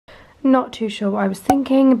Not too sure what I was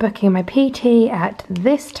thinking, booking my PT at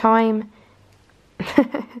this time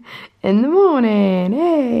in the morning.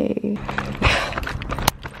 Hey!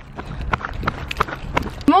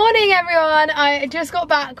 Morning everyone, I just got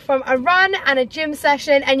back from a run and a gym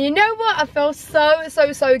session, and you know what, I feel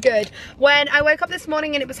so good. When I woke up this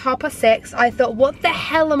morning and it was 6:30, I thought, what the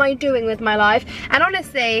hell am I doing with my life? And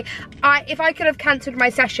honestly, if I could have cancelled my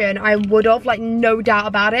session, I would have, like, no doubt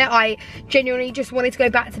about it. I genuinely just wanted to go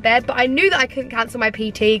back to bed, but I knew that I couldn't cancel my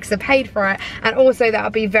PT because I paid for it, and also that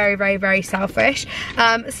would be very selfish.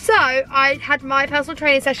 So I had my personal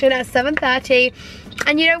training session at 7:30,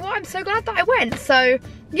 and you know what, I'm so glad that I went. So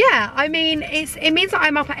yeah, I mean, it means that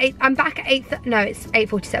I'm up at 8, I'm back at 8, no, it's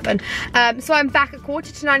 8:47. So I'm back at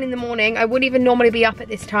 8:45 in the morning. I wouldn't even normally be up at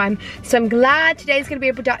this time. So I'm glad today's gonna be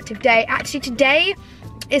a productive day. Actually, today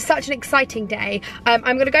is such an exciting day.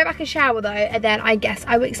 I'm gonna go back and shower though, and then I guess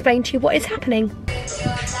I will explain to you what is happening.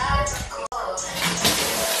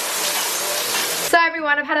 So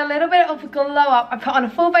everyone, I've had a little bit of a glow up. I put on a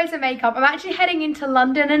full face of makeup. I'm actually heading into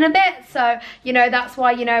London in a bit, so you know, that's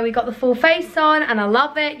why, you know, we got the full face on, and I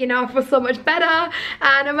love it. You know, I feel so much better,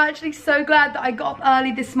 and I'm actually so glad that I got up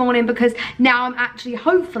early this morning, because now I'm actually,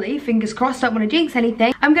 hopefully, fingers crossed, don't want to jinx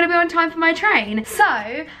anything, I'm gonna be on time for my train. So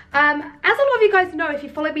as a lot of you guys know, if you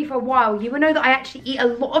followed me for a while, you will know that I actually eat a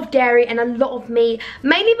lot of dairy and a lot of meat,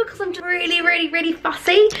 mainly because I'm just really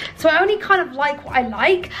fussy. So I only kind of like what I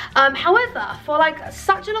like. However, for like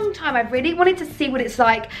such a long time, I've really wanted to see what it's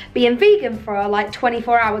like being vegan for like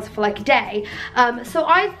 24 hours for like a day. So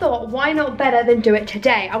I thought, why not better than do it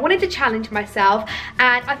today? I wanted to challenge myself,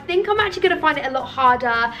 and I think I'm actually gonna find it a lot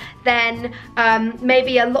harder than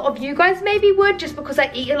maybe a lot of you guys maybe would, just because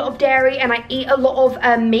I eat a lot of dairy and I eat a lot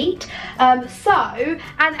of meat. And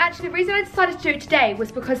actually the reason I decided to do it today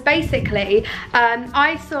was because basically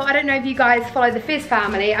I don't know if you guys follow the Fizz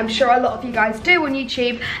family, I'm sure a lot of you guys do on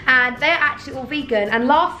YouTube, and they're actually all vegan. And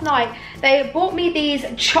last night they bought me these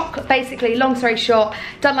chocolate, basically, long story short,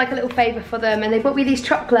 done like a little favour for them, and they bought me these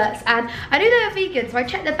chocolates, and I knew they were vegan, so I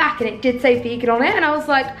checked the back and it did say vegan on it, and I was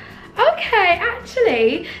like, okay,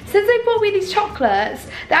 actually, since they bought me these chocolates,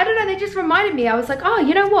 I don't know, they just reminded me. I was like, oh,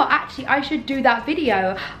 you know what, actually I should do that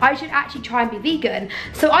video. I should actually try and be vegan.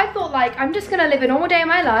 So I thought, like, I'm just gonna live a normal day in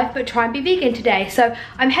my life but try and be vegan today. So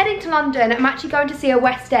I'm heading to London. I'm actually going to see a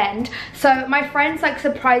West End. So my friends like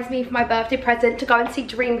surprised me for my birthday present to go and see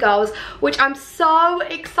Dreamgirls, which I'm so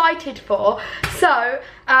excited for. So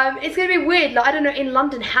it's gonna be weird, like, I don't know, in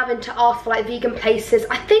London having to ask for like vegan places.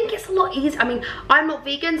 I think it's a lot easier. I mean, I'm not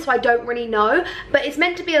vegan, so I don't really know, but it's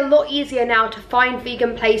meant to be a lot easier now to find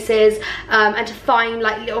vegan places and to find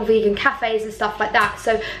like little vegan cafes and stuff like that.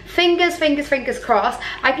 So fingers crossed.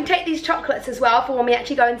 I can take these chocolates as well for when we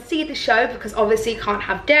actually go and see the show, because obviously you can't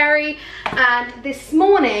have dairy. And this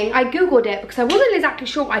morning I googled it because I wasn't exactly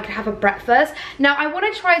sure what I could have for breakfast. Now I want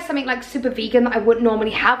to try something like super vegan that I wouldn't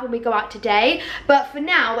normally have when we go out today, but for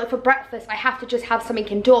now, like for breakfast, I have to just have something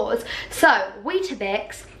indoors. So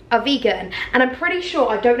Weetabix are vegan, and I'm pretty sure,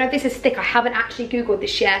 I don't know if this is thick, I haven't actually googled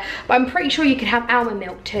this yet, but I'm pretty sure you can have almond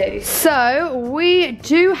milk too. So we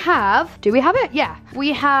do have we have it? Yeah,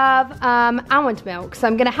 we have almond milk, so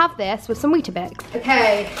I'm gonna have this with some Weetabix.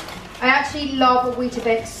 Okay, I actually love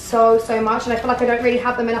Weetabix so much, and I feel like I don't really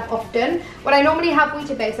have them enough often. When I normally have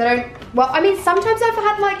Weetabix, I don't, well, I mean, sometimes I've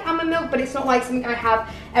had like almond milk, but it's not like something I have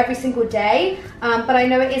every single day. But I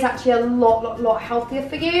know it is actually a lot healthier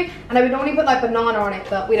for you. And I would normally put like banana on it,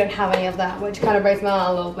 but we don't have any of that, which kind of breaks my heart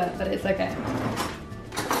a little bit, but it's okay.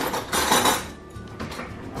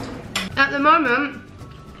 At the moment,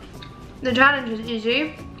 the challenge is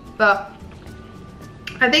easy, but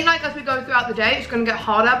I think like as we go throughout the day, it's gonna get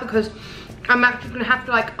harder, because I'm actually gonna have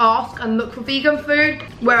to like ask and look for vegan food,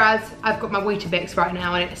 whereas I've got my Weetabix right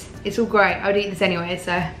now, and it's all great. I would eat this anyway,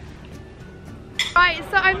 so. Right,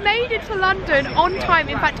 so I made it to London on time,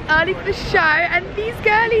 in fact early for the show, and these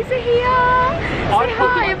girlies are here. Say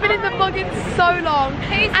hi, I've been in the vlog so long.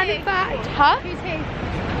 And in fact, huh? Who's he?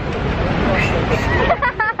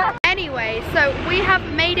 Anyway, so we have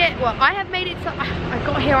made it, well, I have made it, so I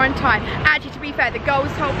got here on time. Actually, to be fair, the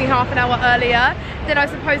girls told me half an hour earlier that I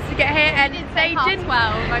was supposed to get here, and they didn't.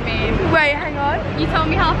 12, I mean. Wait, hang on. You told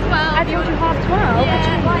me half 12. I told you half 12?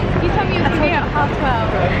 Yeah. You told me you were here at half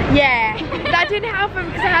 12. Yeah, that didn't happen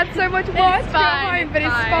because I had so much work to go home, but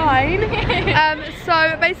it's fine.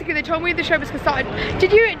 So basically, they told me the show was going to start.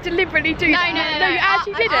 Did you deliberately do that? No, you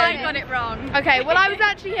actually didn't. I got it wrong. Okay, well, I was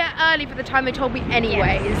actually here early for the time they told me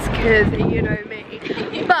anyways, because you know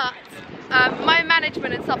me. But my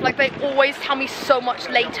management and stuff, like, they always tell me so much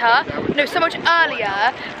later, no, so much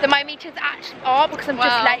earlier than my meetings actually are, because I'm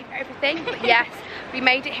just late for everything. But yes, We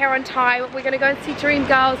made it here on time. We're gonna go and see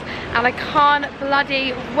Dreamgirls, and I can't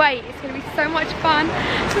bloody wait. It's gonna be so much fun.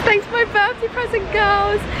 So thanks for my birthday present,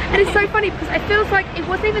 girls. And it's so funny because it feels like it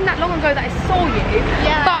wasn't even that long ago that I saw you.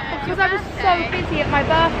 Yeah. But because I was so busy at my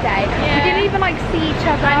birthday, we didn't even like see each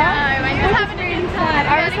other. I know, and you were having a good time.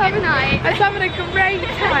 I was having a great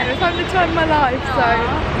time. I was having the time of my life. So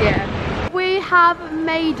yeah. We have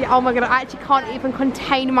made it. Oh my god, I actually can't even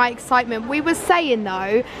contain my excitement. We were saying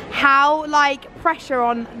though how like pressure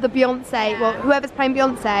on the Beyonce, well whoever's playing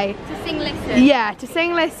Beyonce, to sing listen. Yeah, to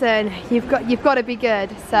sing listen. You've got to be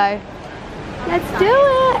good. So let's do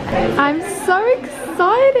it. I'm so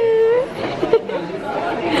excited.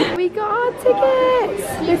 We got our tickets.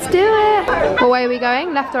 Let's do it. Well, where are we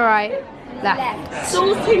going? Left or right? Left.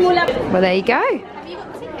 Well, there you go.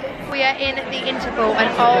 We are in the interval, and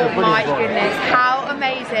oh my goodness, how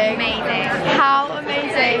amazing. How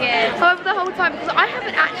amazing. However, the whole time, because I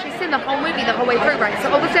haven't actually seen the whole movie the whole way through, right? So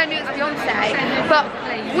obviously I knew it was Beyonce, but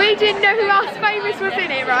we didn't know who else famous was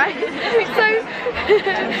in it, right? So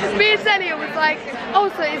me and Celia was like, oh,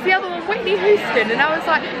 so is the other one Whitney Houston? And I was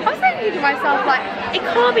thinking to myself, like, it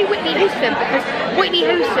can't be Whitney Houston because Whitney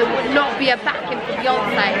Houston would not be a backing for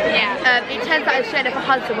Beyonce. Yeah. It turns out it's Jennifer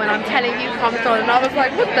Hudson when I'm telling you comes on, and I was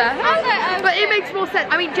like, what the hell? But it makes more sense.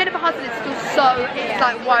 I mean, Jennifer Hudson is still so, it's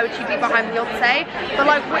like, why would she be behind Beyonce? But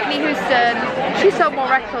like Whitney Houston, she sold more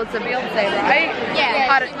records than Beyonce, right? Yeah.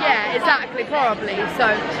 Yeah, exactly, probably.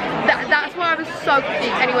 So that's why I was so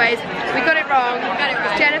confused. Anyways, we got it wrong.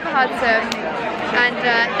 It's Jennifer Hudson. And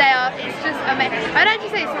it's just amazing. I'd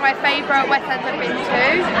actually say it's one of my favourite West Ends I've been to.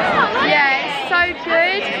 Yeah, it's so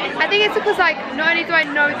good. I think it's because like, not only do I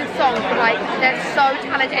know the songs, but like, they're so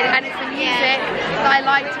talented, and it's the music that I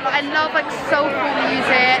like to, I love like soulful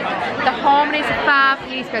music. The harmonies are fab.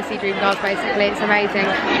 You need to go see Dreamgirls basically, it's amazing.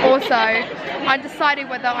 Also, I'm deciding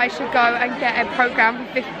whether I should go and get a programme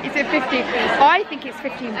for 50, is it 50? I think it's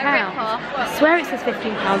 £15. I swear it says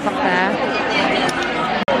 £15 up there.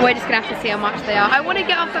 We're just gonna have to see how much they are. I want to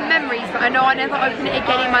get on for memories, but I know I never open it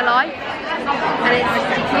again in my life. And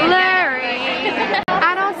it's blurry.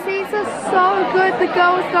 And our seats are so good. The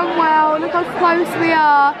girls done well. Look how close we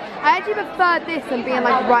are. I actually preferred this than being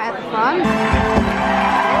like right at the front.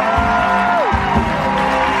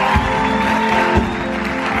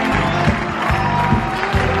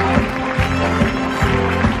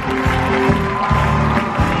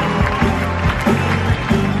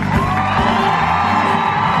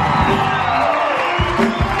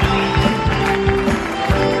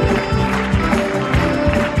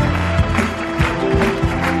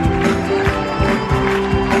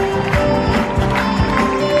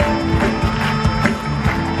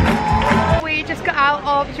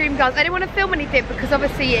 Dreamgirls. I didn't want to film anything because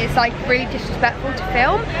obviously it's like really disrespectful to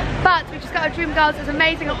film, but we just got our Dreamgirls. It's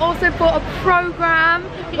amazing. I also bought a program.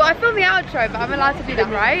 Well, I filmed the outro, but I'm allowed to do that,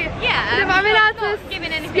 right? Yeah. So, I'm allowed to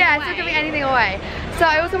giving anything away. It's not giving anything away. So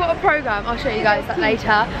I also bought a program. I'll show you guys that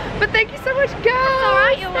later. But thank you so much, girls. That's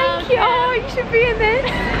alright, you're welcome. Thank you. Oh, you should be in this.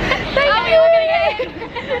 Thank you.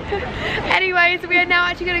 Anyways, we are now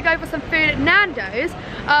actually going to go for some food at Nando's.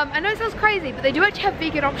 I know it sounds crazy, but they do actually have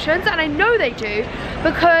vegan options, and I know they do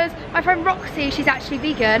because my friend Roxy, she's actually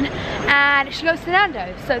vegan, and she goes to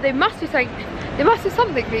Nando's, so they must do something. There must be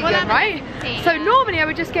something vegan, right? So normally I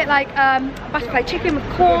would just get like butterfly chicken with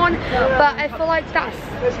corn, but I feel like that's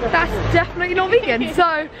definitely not vegan.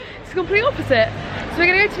 So it's the complete opposite. So we're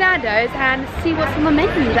gonna go to Nando's and see what's on the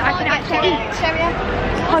menu that I can actually eat.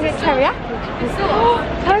 I'll get teriyaki.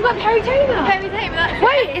 Can I got teriyaki?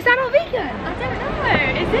 Wait, is that not vegan? I don't know.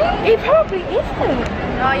 Is it? It probably isn't.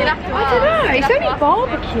 Oh, you'll have to I don't know, it's only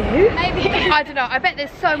barbecue. Maybe. I don't know, I bet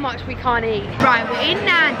there's so much we can't eat. Right, we're in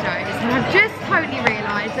Nando's, and I've just totally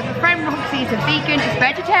realised that my friend Roxy is a vegan, she's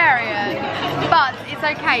vegetarian. But it's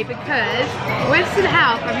okay because with some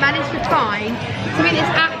help I've managed to find something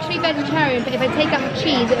that's actually vegetarian, but if I take out the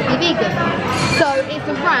cheese it will be vegan. So it's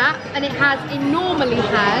a wrap, and it normally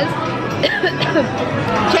has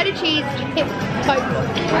cheddar cheese,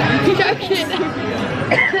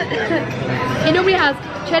 it normally has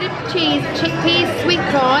cheddar cheese, chickpeas, sweet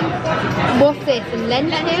corn, what's this, and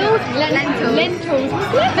lentils? Lentils.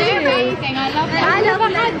 They're amazing, I love them. I've never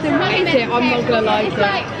had them. What is it? I'm not gonna like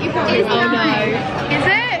it. You probably oh no. Is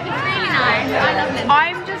it? It's really nice. I love them.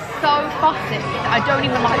 I'm just so fussy. I don't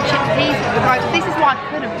even like chickpeas. This is why I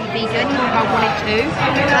couldn't be vegan even if I wanted to.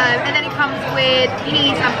 And then it comes with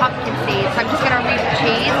peas and pumpkin seeds. So I'm just gonna remove the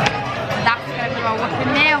cheese. That's gonna be our what's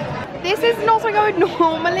in now. This this is not something I would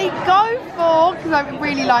normally go for because I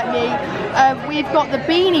really like me. We've got the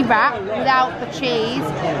beanie wrap without the cheese,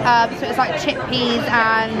 so it's like chickpeas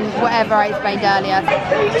and whatever I explained earlier.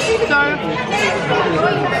 So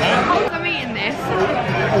I'm eating this.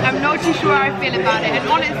 I'm not too sure how I feel about it, and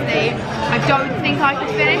honestly, I don't think I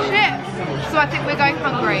could finish it. So I think we're going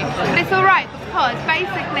hungry, but it's all right because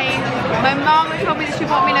basically my mum told me that she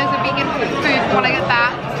bought me loads of vegan food for when I get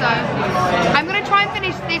back. So I'm gonna try and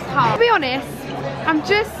finish this half. To be honest,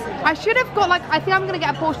 I should have got like, I think I'm gonna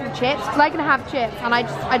get a portion of chips because I can have chips, and I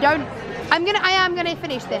am gonna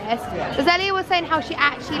finish this. Because Ellie was saying how she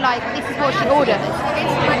actually like, this is what she ordered.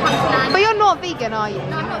 But you're not vegan, are you?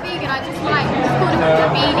 No, I'm not vegan. I just like called it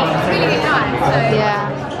a beanie. It's really, really nice. So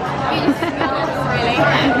yeah.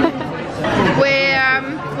 Really.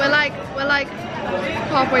 We're like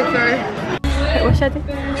halfway through. What should I do?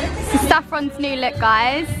 This is Saffron's new look,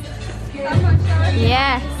 guys.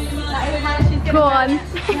 Yes. Go on. I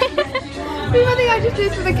think I just do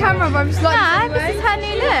this for the camera, but I'm just like, nah, this is her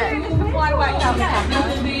new look.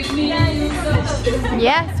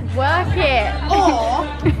 Yes, work it.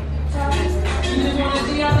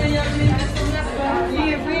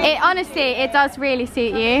 It honestly, it does really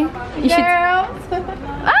suit you. You should.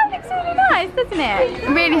 Oh, it looks really nice, doesn't it? It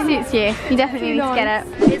really suits you. You definitely need to get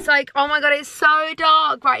it. It's like, oh my god, it's so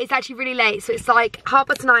dark. Right, it's actually really late. So it's like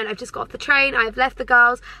 9:30. I've just got off the train. I've left the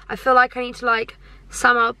girls. I feel like I need to like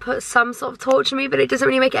somehow put some sort of torch in me, but it doesn't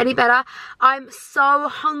really make it any better. I'm so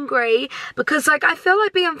hungry because like I feel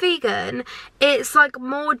like being vegan, it's like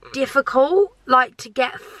more difficult like to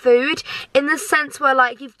get food in the sense where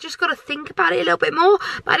like you've just got to think about it a little bit more,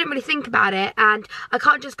 but I didn't really think about it, and I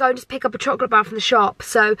can't just go and just pick up a chocolate bar from the shop.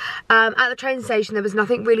 So at the train station there was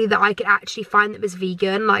nothing really that I could actually find that was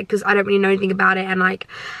vegan, like because I don't really know anything about it, and like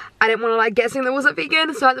I didn't want to like get something that wasn't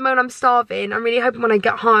vegan. So at the moment I'm starving. I'm really hoping when I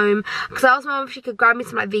get home, because I asked my mum if she could grab me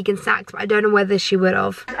some like vegan snacks, but I don't know whether she would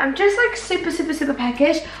have. I'm just like super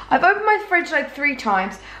peckish. I've opened my fridge like 3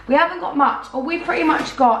 times. We haven't got much. All we pretty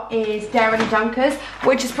much got is Dairy Dunkers,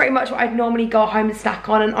 which is pretty much what I'd normally go home and snack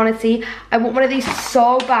on. And honestly, I want one of these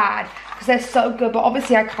so bad because they're so good, but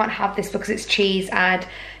obviously I can't have this because it's cheese, and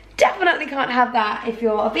definitely can't have that if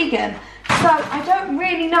you're a vegan. So I don't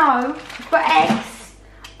really know. We've got eggs.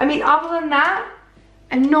 I mean, other than that,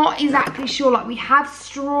 I'm not exactly sure. Like, we have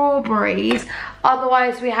strawberries,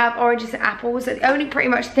 otherwise we have oranges and apples. So the only pretty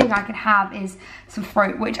much thing I could have is some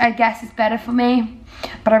fruit, which I guess is better for me.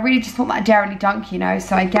 But I really just want that Dairy Dunk, you know,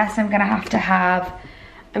 so I guess I'm gonna have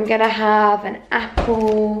an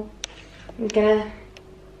apple.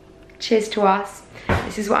 Cheers to us.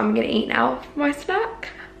 This is what I'm gonna eat now for my snack.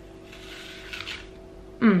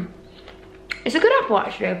 It's a good apple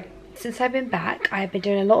actually. Since I've been back, I've been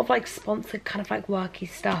doing a lot of like sponsored kind of like worky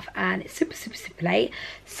stuff, and it's super late,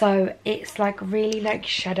 so it's like really like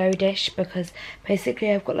shadow-ish because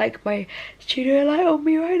basically I've got like my studio light on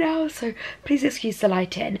me right now, so please excuse the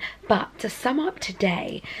lighting. But to sum up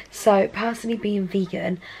today, so personally being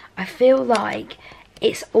vegan, I feel like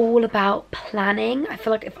it's all about planning. I feel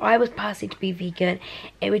like if I was personally to be vegan,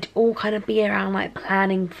 it would all kind of be around like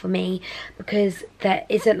planning for me, because there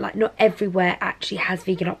isn't like, not everywhere actually has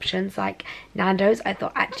vegan options. Like Nando's I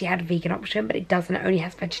thought actually had a vegan option, but it doesn't, it only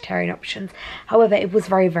has vegetarian options. However, it was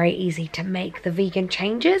very easy to make the vegan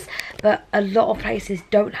changes, but a lot of places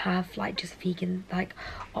don't have like just vegan like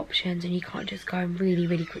options, and you can't just go and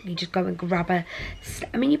really quickly just go and grab a,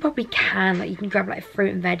 I mean you probably can, like you can grab like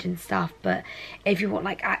fruit and veg and stuff, but if you want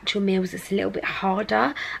like actual meals it's a little bit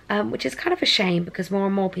harder, which is kind of a shame because more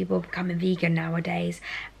and more people are becoming vegan nowadays,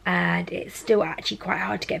 and it's still actually quite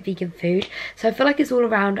hard to get vegan food. So I feel like it's all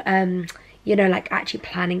around you know, like actually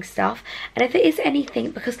planning stuff. And if there is anything,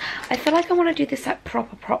 because I feel like I want to do this like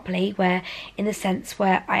properly, where in the sense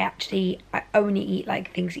where I only eat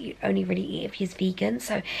like things that you only really eat if you're vegan.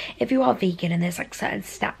 So if you are vegan and there's like certain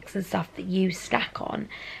snacks and stuff that you snack on,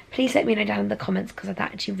 please let me know down in the comments, because I'm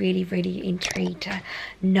actually really intrigued to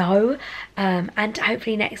know. And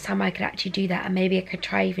hopefully next time I could actually do that, and maybe I could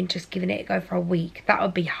try even just giving it a go for a week. That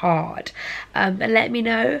would be hard. But let me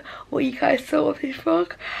know what you guys thought of this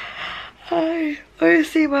vlog.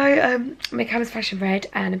 Honestly, my camera's flashing red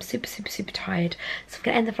and I'm super tired, so I'm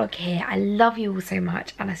gonna end the vlog here. I love you all so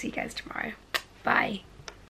much, and I'll see you guys tomorrow. Bye.